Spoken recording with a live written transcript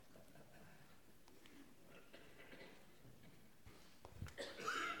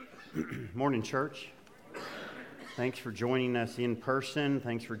Morning, church. Thanks for joining us in person.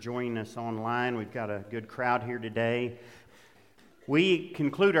 Thanks for joining us online. We've got a good crowd here today. We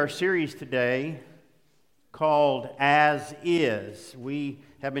conclude our series today called As Is. We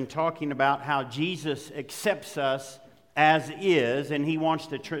have been talking about how Jesus accepts us as is, and He wants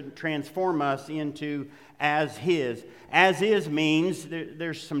to transform us into as His. As is means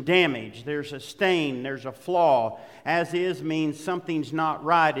there's some damage, there's a stain, there's a flaw. As is means something's not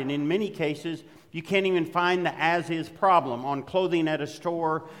right, and in many cases, you can't even find the as-is problem on clothing at a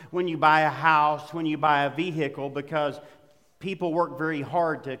store, when you buy a house, when you buy a vehicle, because people work very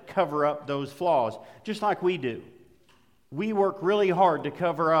hard to cover up those flaws, just like we do. We work really hard to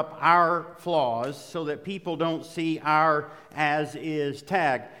cover up our flaws so that people don't see our as-is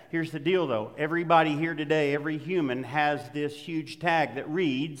tag. Here's the deal, though. Everybody here today, every human, has this huge tag that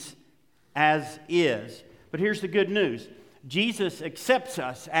reads, as is. But here's the good news. Jesus accepts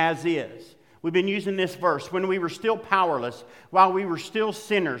us as is. We've been using this verse. When we were still powerless, while we were still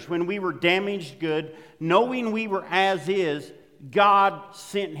sinners, when we were damaged good, knowing we were as is, God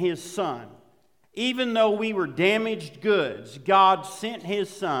sent His Son. Even though we were damaged goods, God sent His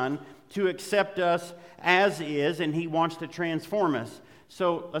Son to accept us as is, and He wants to transform us.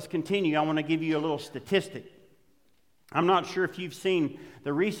 So let's continue. I want to give you a little statistic. I'm not sure if you've seen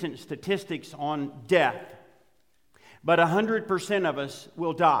the recent statistics on death, but 100% of us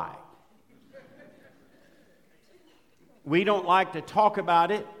will die. We don't like to talk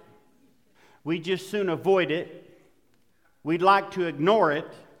about it. We just soon avoid it. We'd like to ignore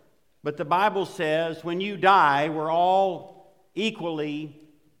it. But the Bible says when you die, we're all equally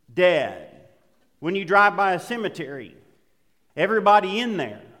dead. When you drive by a cemetery, everybody in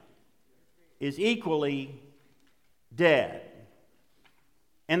there is equally dead.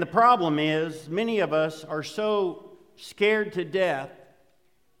 And the problem is, many of us are so scared to death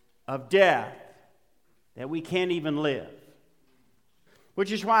of death that we can't even live.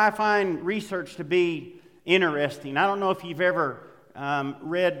 Which is why I find research to be interesting. I don't know if you've ever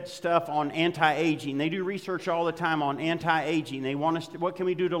read stuff on anti-aging. They do research all the time on anti-aging. They want us to, what can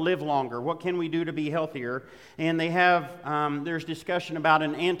we do to live longer? What can we do to be healthier? And they have, there's discussion about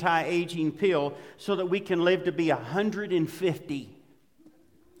an anti-aging pill so that we can live to be 150.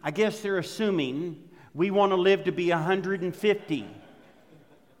 I guess they're assuming we want to live to be 150.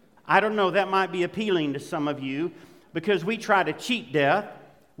 I don't know, that might be appealing to some of you because we try to cheat death.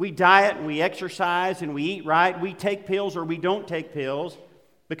 We diet and we exercise and we eat right. We take pills or we don't take pills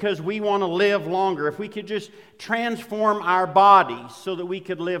because we want to live longer. If we could just transform our bodies so that we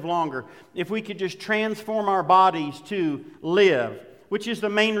could live longer. If we could just transform our bodies to live, which is the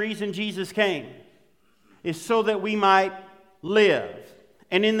main reason Jesus came, is so that we might live.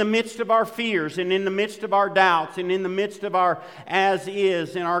 And in the midst of our fears and in the midst of our doubts and in the midst of our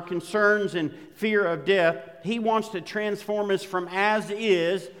as-is and our concerns and fear of death, He wants to transform us from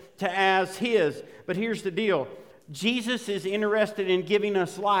as-is to as-His. But here's the deal. Jesus is interested in giving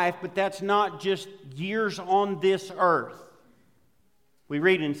us life, but that's not just years on this earth. We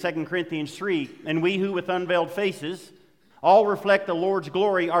read in 2 Corinthians 3, "And we who with unveiled faces all reflect the Lord's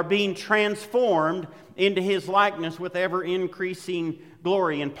glory are being transformed into His likeness with ever-increasing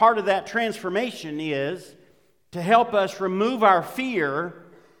glory." And part of that transformation is to help us remove our fear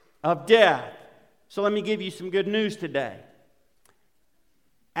of death. So let me give you some good news today.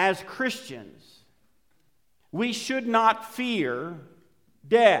 As Christians, we should not fear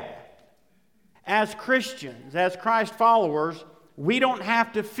death. As Christians, as Christ followers, we don't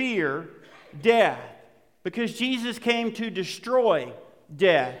have to fear death because Jesus came to destroy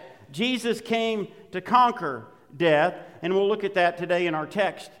death. Jesus came to conquer death, and we'll look at that today in our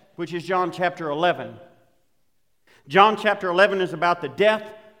text, which is John chapter 11. John chapter 11 is about the death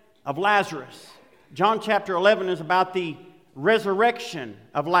of Lazarus. John chapter 11 is about the resurrection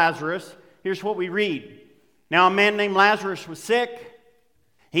of Lazarus. Here's what we read. "Now a man named Lazarus was sick.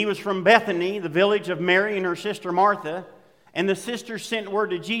 He was from Bethany, the village of Mary and her sister Martha. And the sisters sent word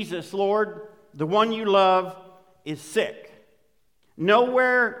to Jesus, 'Lord, the one you love is sick.'"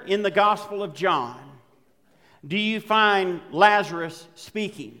 Nowhere in the Gospel of John do you find Lazarus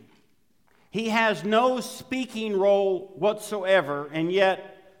speaking. He has no speaking role whatsoever, and yet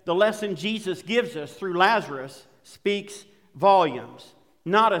the lesson Jesus gives us through Lazarus speaks volumes.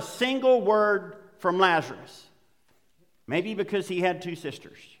 Not a single word from Lazarus. Maybe because he had two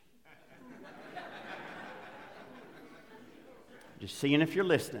sisters. Just seeing if you're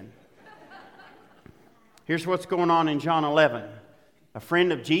listening. Here's what's going on in John 11. A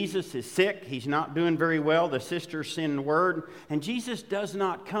friend of Jesus is sick. He's not doing very well. The sisters send word, and Jesus does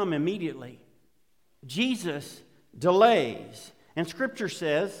not come immediately. Jesus delays. And Scripture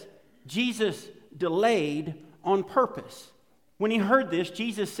says Jesus delayed on purpose. When he heard this,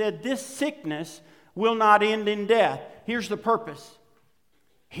 Jesus said, "This sickness will not end in death." Here's the purpose.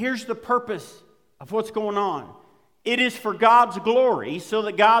 Here's the purpose of what's going on. It is for God's glory, so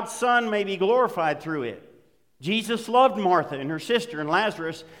that God's Son may be glorified through it. Jesus loved Martha and her sister and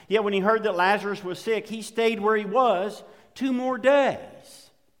Lazarus, yet when he heard that Lazarus was sick, he stayed where he was 2 more days.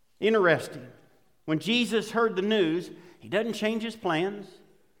 Interesting. When Jesus heard the news, he doesn't change his plans.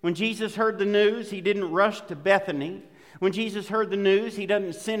 When Jesus heard the news, he didn't rush to Bethany. When Jesus heard the news, he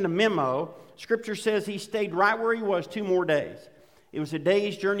doesn't send a memo. Scripture says he stayed right where he was 2 more days. It was a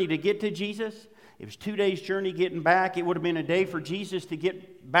day's journey to get to Jesus. It was 2 days' journey getting back. It would have been a day for Jesus to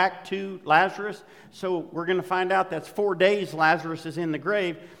get back to Lazarus. So we're going to find out that's 4 days Lazarus is in the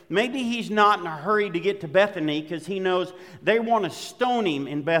grave. Maybe he's not in a hurry to get to Bethany because he knows they want to stone him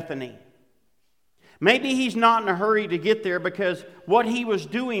in Bethany. Maybe he's not in a hurry to get there because what he was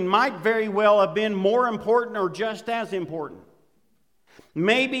doing might very well have been more important or just as important.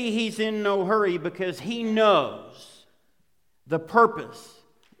 Maybe he's in no hurry because he knows the purpose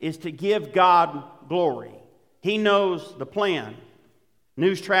is to give God glory. He knows the plan.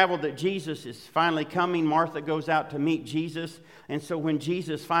 News traveled that Jesus is finally coming. Martha goes out to meet Jesus. And so when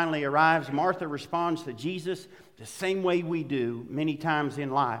Jesus finally arrives, Martha responds to Jesus the same way we do many times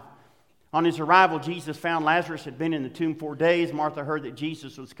in life. On his arrival, Jesus found Lazarus had been in the tomb 4 days. Martha heard that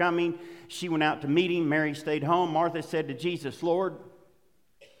Jesus was coming. She went out to meet him. Mary stayed home. Martha said to Jesus, "Lord,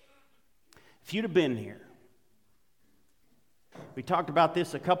 if you'd have been here." We talked about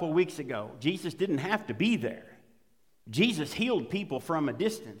this a couple weeks ago. Jesus didn't have to be there. Jesus healed people from a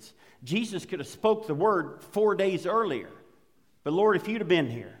distance. Jesus could have spoke the word 4 days earlier. But Lord, if you'd have been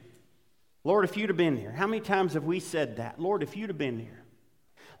here. Lord, if you'd have been here. How many times have we said that? Lord, if you'd have been here.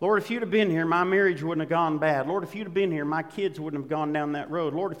 Lord, if you'd have been here, my marriage wouldn't have gone bad. Lord, if you'd have been here, my kids wouldn't have gone down that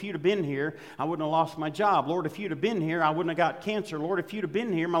road. Lord, if you'd have been here, I wouldn't have lost my job. Lord, if you'd have been here, I wouldn't have got cancer. Lord, if you'd have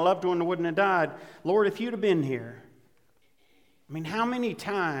been here, my loved one wouldn't have died. Lord, if you'd have been here. I mean, how many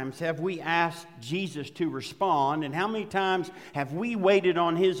times have we asked Jesus to respond, and how many times have we waited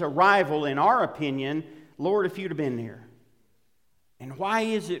on his arrival, in our opinion, Lord, if you'd have been here? And why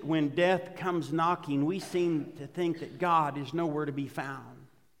is it when death comes knocking, we seem to think that God is nowhere to be found?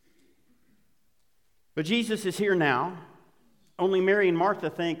 But Jesus is here now. Only Mary and Martha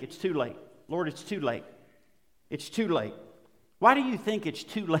think it's too late. Lord, it's too late. It's too late. Why do you think it's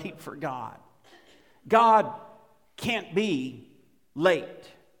too late for God? God can't be late.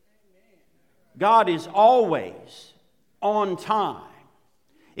 God is always on time.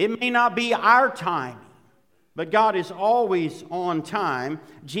 It may not be our timing, but God is always on time.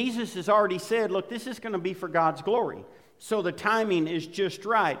 Jesus has already said, look, this is going to be for God's glory. So the timing is just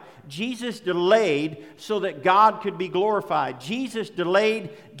right. Jesus delayed so that God could be glorified. Jesus delayed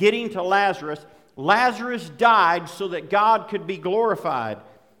getting to Lazarus. Lazarus died so that God could be glorified.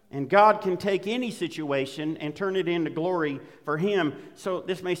 And God can take any situation and turn it into glory for him. So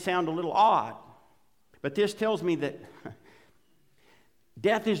this may sound a little odd, but this tells me that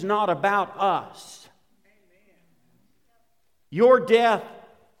death is not about us. Your death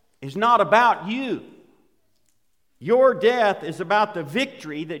is not about you. Your death is about the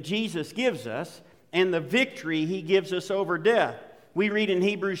victory that Jesus gives us and the victory he gives us over death. We read in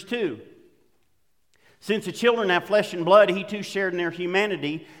Hebrews 2. Since the children have flesh and blood, he too shared in their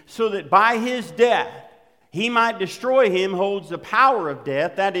humanity, so that by his death he might destroy him who holds the power of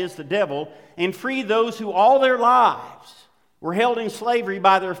death, that is, the devil, and free those who all their lives were held in slavery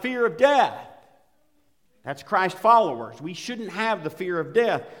by their fear of death. That's Christ followers. We shouldn't have the fear of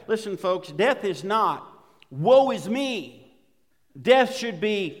death. Listen, folks, death is not, woe is me. Death should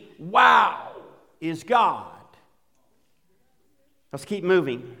be, wow is God. Let's keep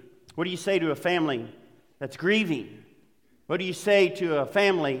moving. What do you say to a family that's grieving? What do you say to a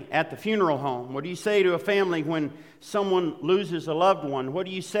family at the funeral home? What do you say to a family when someone loses a loved one? What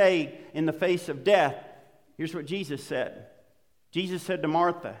do you say in the face of death? Here's what Jesus said. Jesus said to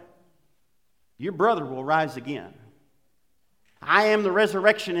Martha, your brother will rise again. I am the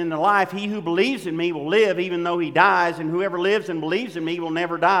resurrection and the life. He who believes in me will live even though he dies, and whoever lives and believes in me will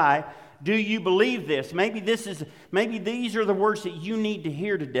never die. Do you believe this? Maybe these are the words that you need to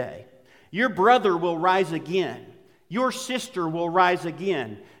hear today. Your brother will rise again. Your sister will rise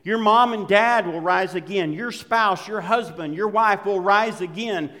again. Your mom and dad will rise again. Your spouse, your husband, your wife will rise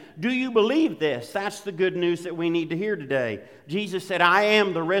again. Do you believe this? That's the good news that we need to hear today. Jesus said, I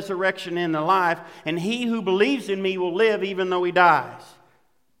am the resurrection and the life, and he who believes in me will live even though he dies.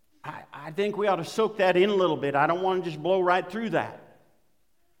 I think we ought to soak that in a little bit. I don't want to just blow right through that.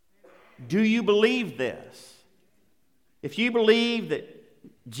 Do you believe this? If you believe that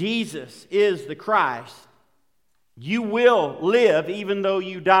Jesus is the Christ, you will live even though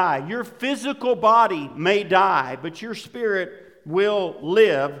you die. Your physical body may die, but your spirit will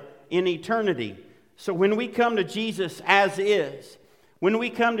live in eternity. So when we come to Jesus as is, when we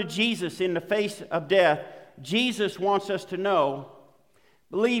come to Jesus in the face of death, Jesus wants us to know,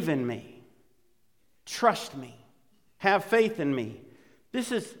 believe in me, trust me, have faith in me.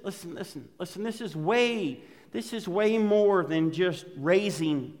 This is, listen, this is way more than just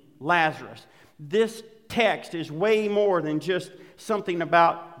raising Lazarus. This text is way more than just something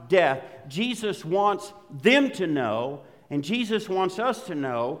about death. Jesus wants them to know, and Jesus wants us to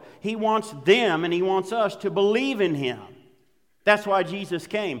know. He wants them and He wants us to believe in Him. That's why Jesus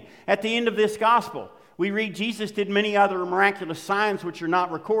came. At the end of this gospel, we read Jesus did many other miraculous signs which are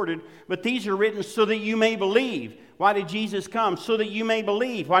not recorded, but these are written so that you may believe. Why did Jesus come? So that you may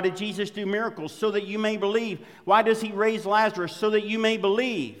believe. Why did Jesus do miracles? So that you may believe. Why does He raise Lazarus? So that you may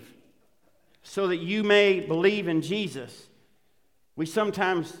believe. So that you may believe in Jesus. We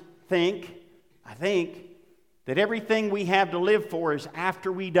sometimes think, that everything we have to live for is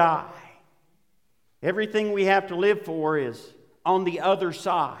after we die. Everything we have to live for is on the other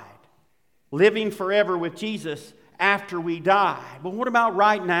side. Living forever with Jesus after we die. But what about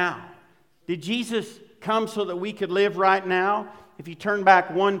right now? Did Jesus come so that we could live right now? If you turn back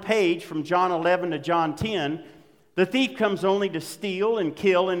one page from John 11 to John 10, the thief comes only to steal and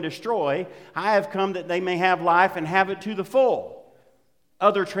kill and destroy. I have come that they may have life and have it to the full.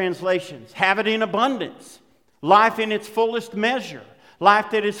 Other translations, have it in abundance. Life in its fullest measure.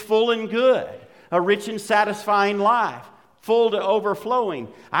 Life that is full and good. A rich and satisfying life. Full to overflowing.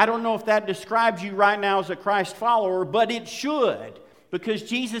 I don't know if that describes you right now as a Christ follower, but it should. Because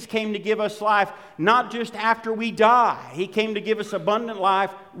Jesus came to give us life not just after we die. He came to give us abundant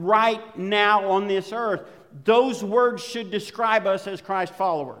life right now on this earth. Those words should describe us as Christ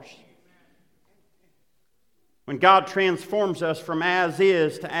followers. When God transforms us from as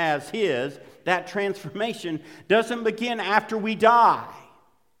is to as His, that transformation doesn't begin after we die.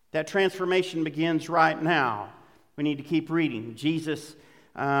 That transformation begins right now. We need to keep reading.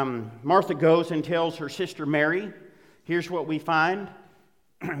 Martha goes and tells her sister Mary. Here's what we find.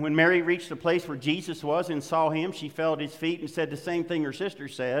 When Mary reached the place where Jesus was and saw Him, she fell at His feet and said the same thing her sister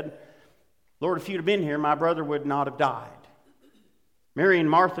said. Lord, if you'd have been here, my brother would not have died. Mary and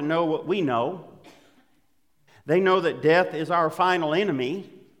Martha know what we know. They know that death is our final enemy.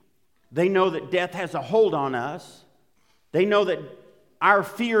 They know that death has a hold on us. They know that our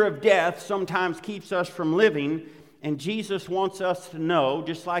fear of death sometimes keeps us from living. And Jesus wants us to know,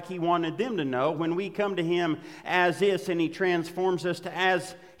 just like He wanted them to know, when we come to Him as is and He transforms us to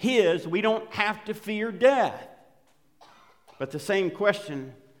as His, we don't have to fear death. But the same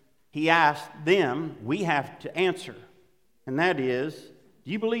question He asked them, we have to answer. And that is,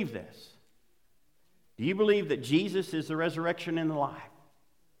 do you believe this? Do you believe that Jesus is the resurrection and the life?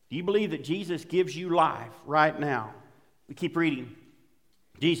 Do you believe that Jesus gives you life right now? We keep reading.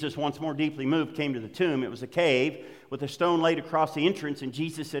 Jesus, once more deeply moved, came to the tomb. It was a cave with a stone laid across the entrance, and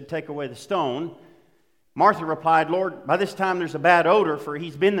Jesus said, take away the stone. Martha replied, Lord, by this time there's a bad odor, for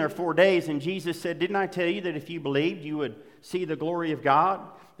He's been there 4 days. And Jesus said, didn't I tell you that if you believed, you would see the glory of God?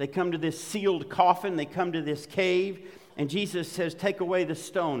 They come to this sealed coffin. They come to this cave. And Jesus says, take away the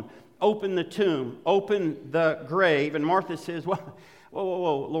stone. Open the tomb. Open the grave. And Martha says, whoa,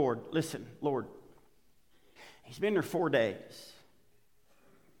 Lord, listen, Lord. He's been there 4 days.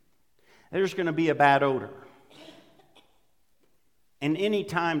 There's going to be a bad odor. And any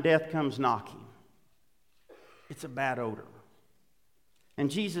time death comes knocking, it's a bad odor. And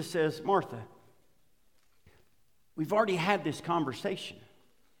Jesus says, Martha, we've already had this conversation.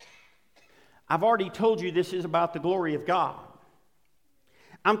 I've already told you this is about the glory of God.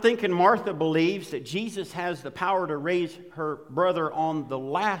 I'm thinking Martha believes that Jesus has the power to raise her brother on the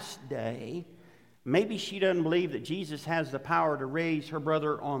last day. Maybe she doesn't believe that Jesus has the power to raise her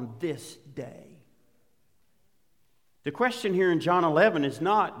brother on this day. The question here in John 11 is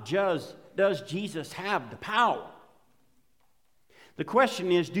not just, does Jesus have the power? The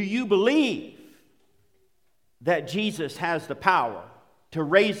question is, do you believe that Jesus has the power to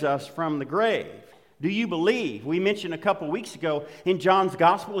raise us from the grave? Do you believe? We mentioned a couple weeks ago in John's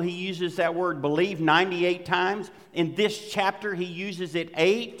gospel, he uses that word believe 98 times. In this chapter, he uses it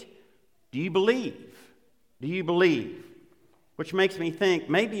 8. Do you believe? Do you believe? Which makes me think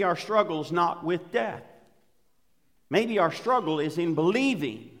maybe our struggle is not with death. Maybe our struggle is in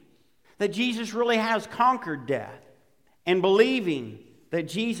believing that Jesus really has conquered death and believing that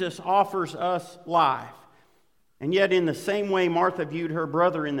Jesus offers us life. And yet in the same way Martha viewed her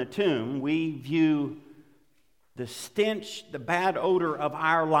brother in the tomb, we view the stench, the bad odor of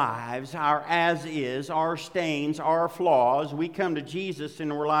our lives, our as-is, our stains, our flaws. We come to Jesus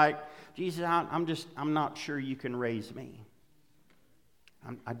and we're like, Jesus, I'm not sure you can raise me.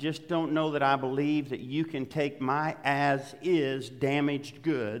 I just don't know that I believe that you can take my as-is damaged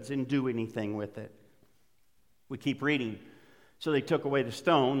goods and do anything with it. We keep reading. So they took away the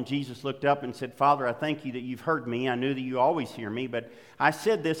stone. Jesus looked up and said, Father, I thank you that you've heard me. I knew that you always hear me, but I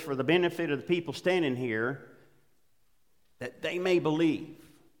said this for the benefit of the people standing here, that they may believe.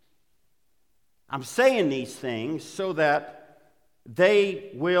 I'm saying these things so that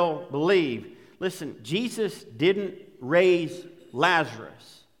they will believe. Listen, Jesus didn't raise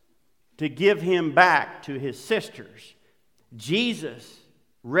Lazarus to give him back to his sisters. Jesus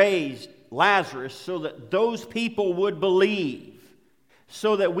raised Lazarus so that those people would believe,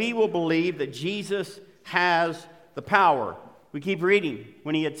 so that we will believe that Jesus has the power. We keep reading.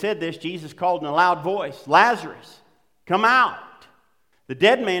 When he had said this, Jesus called in a loud voice, Lazarus, come out. The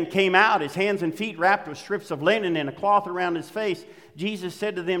dead man came out, his hands and feet wrapped with strips of linen and a cloth around his face. Jesus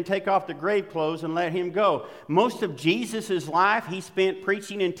said to them, take off the grave clothes and let him go. Most of Jesus' life he spent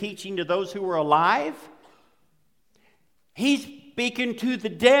preaching and teaching to those who were alive. He's speaking to the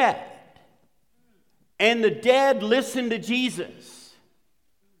dead. And the dead listened to Jesus.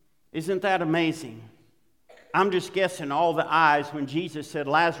 Isn't that amazing? I'm just guessing all the eyes when Jesus said,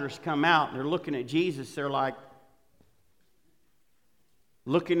 Lazarus, come out. And they're looking at Jesus. They're like,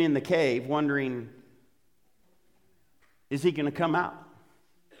 looking in the cave, wondering, is he going to come out?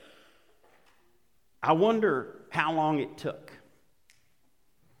 I wonder how long it took.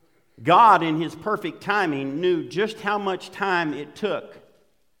 God, in his perfect timing, knew just how much time it took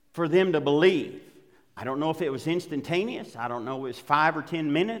for them to believe. I don't know if it was instantaneous. I don't know if it was 5 or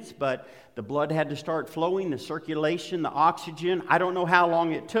 10 minutes, but the blood had to start flowing, the circulation, the oxygen. I don't know how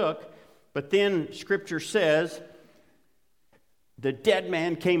long it took, but then Scripture says the dead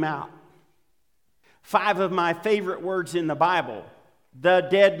man came out. 5 of my favorite words in the Bible. The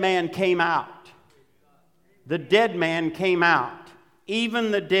dead man came out. The dead man came out.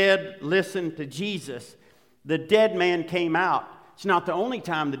 Even the dead listened to Jesus. The dead man came out. It's not the only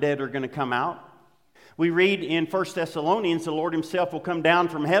time the dead are going to come out. We read in 1 Thessalonians, the Lord himself will come down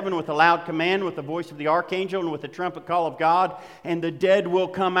from heaven with a loud command, with the voice of the archangel, and with the trumpet call of God, and the dead will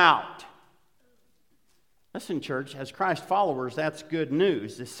come out. Listen, church, as Christ followers, that's good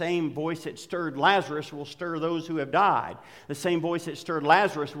news. The same voice that stirred Lazarus will stir those who have died. The same voice that stirred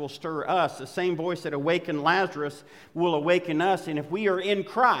Lazarus will stir us. The same voice that awakened Lazarus will awaken us. And if we are in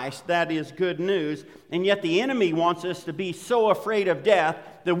Christ, that is good news. And yet the enemy wants us to be so afraid of death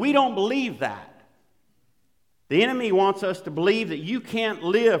that we don't believe that. The enemy wants us to believe that you can't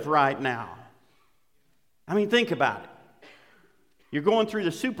live right now. I mean, think about it. You're going through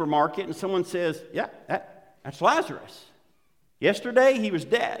the supermarket and someone says, yeah, that's Lazarus. Yesterday, he was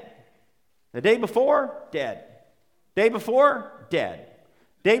dead. The day before, dead. Day before, dead.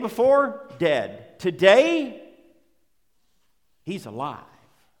 Day before, dead. Today, he's alive.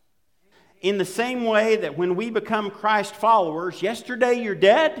 In the same way that when we become Christ followers, yesterday you're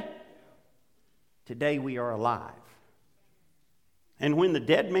dead, today we are alive. And when the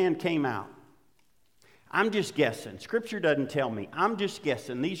dead man came out, I'm just guessing. Scripture doesn't tell me. I'm just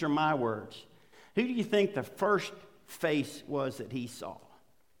guessing. These are my words. Who do you think the first face was that he saw?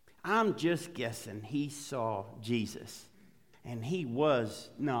 I'm just guessing he saw Jesus. And he was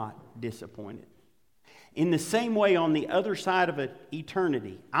not disappointed. In the same way, on the other side of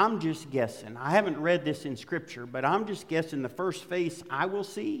eternity, I'm just guessing. I haven't read this in Scripture, but I'm just guessing the first face I will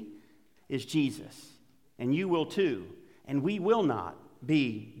see is Jesus. And you will too. And we will not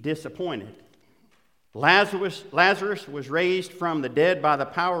be disappointed. Lazarus was raised from the dead by the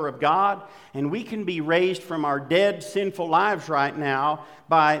power of God, and we can be raised from our dead, sinful lives right now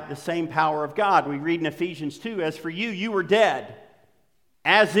by the same power of God. We read in Ephesians 2, as for you, you were dead,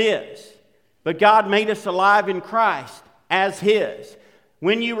 as is. But God made us alive in Christ, as His.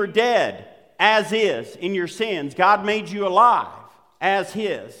 When you were dead, as is, in your sins, God made you alive, as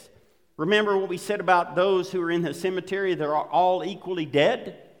His. Remember what we said about those who are in the cemetery, they're all equally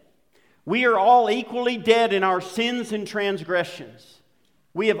dead? We are all equally dead in our sins and transgressions.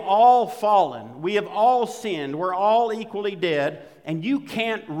 We have all fallen. We have all sinned. We're all equally dead, and you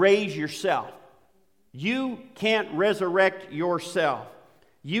can't raise yourself. You can't resurrect yourself.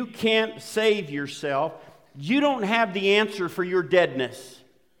 You can't save yourself. You don't have the answer for your deadness.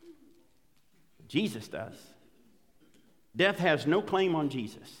 Jesus does. Death has no claim on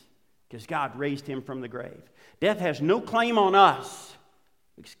Jesus because God raised him from the grave. Death has no claim on us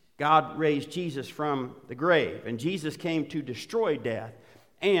because God raised Jesus from the grave. And Jesus came to destroy death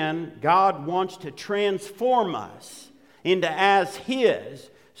And God wants to transform us into as His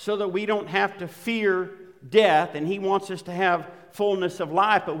so that we don't have to fear death, and He wants us to have fullness of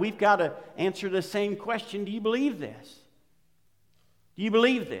life. But we've got to answer the same question. Do you believe this? Do you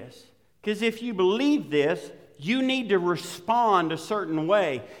believe this? Because if you believe this, you need to respond a certain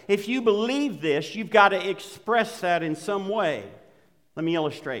way. If you believe this, you've got to express that in some way. Let me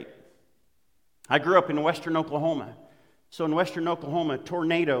illustrate. I grew up in western Oklahoma. So in western Oklahoma,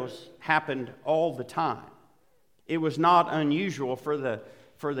 tornadoes happened all the time. It was not unusual for the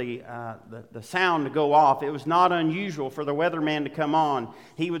sound to go off. It was not unusual for the weatherman to come on.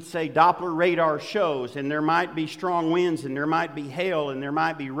 He would say Doppler radar shows, and there might be strong winds, and there might be hail, and there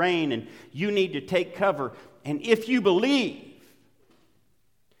might be rain, and you need to take cover. And if you believe,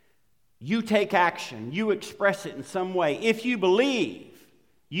 you take action. You express it in some way. If you believe,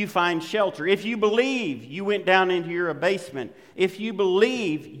 you find shelter. If you believe, you went down into your basement. If you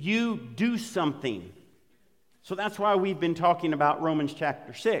believe, you do something. So that's why we've been talking about Romans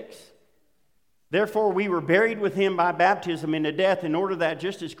chapter 6. Therefore, we were buried with Him by baptism into death, in order that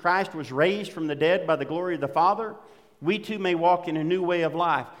just as Christ was raised from the dead by the glory of the Father, we too may walk in a new way of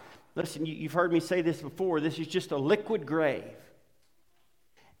life. Listen, you've heard me say this before. This is just a liquid grave.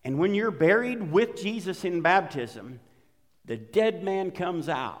 And when you're buried with Jesus in baptism, the dead man comes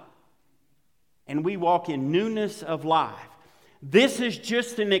out, and we walk in newness of life. This is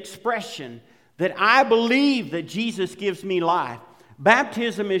just an expression that I believe that Jesus gives me life.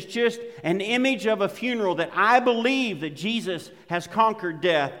 Baptism is just an image of a funeral, that I believe that Jesus has conquered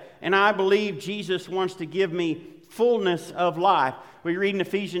death, and I believe Jesus wants to give me fullness of life. We read in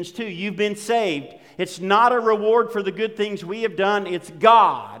Ephesians 2, you've been saved. It's not a reward for the good things we have done. It's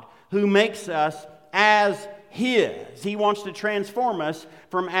God who makes us as His. He wants to transform us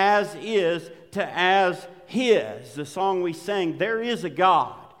from as is to as His. The song we sang, there is a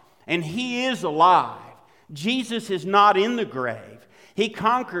God, and He is alive. Jesus is not in the grave. He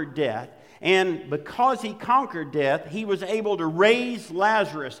conquered death, and because He conquered death, He was able to raise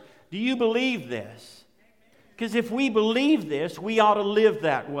Lazarus. Do you believe this? Because if we believe this, we ought to live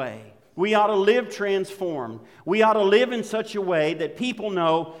that way. We ought to live transformed. We ought to live in such a way that people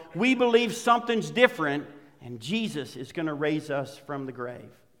know we believe something's different, and Jesus is going to raise us from the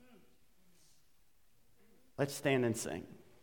grave. Let's stand and sing.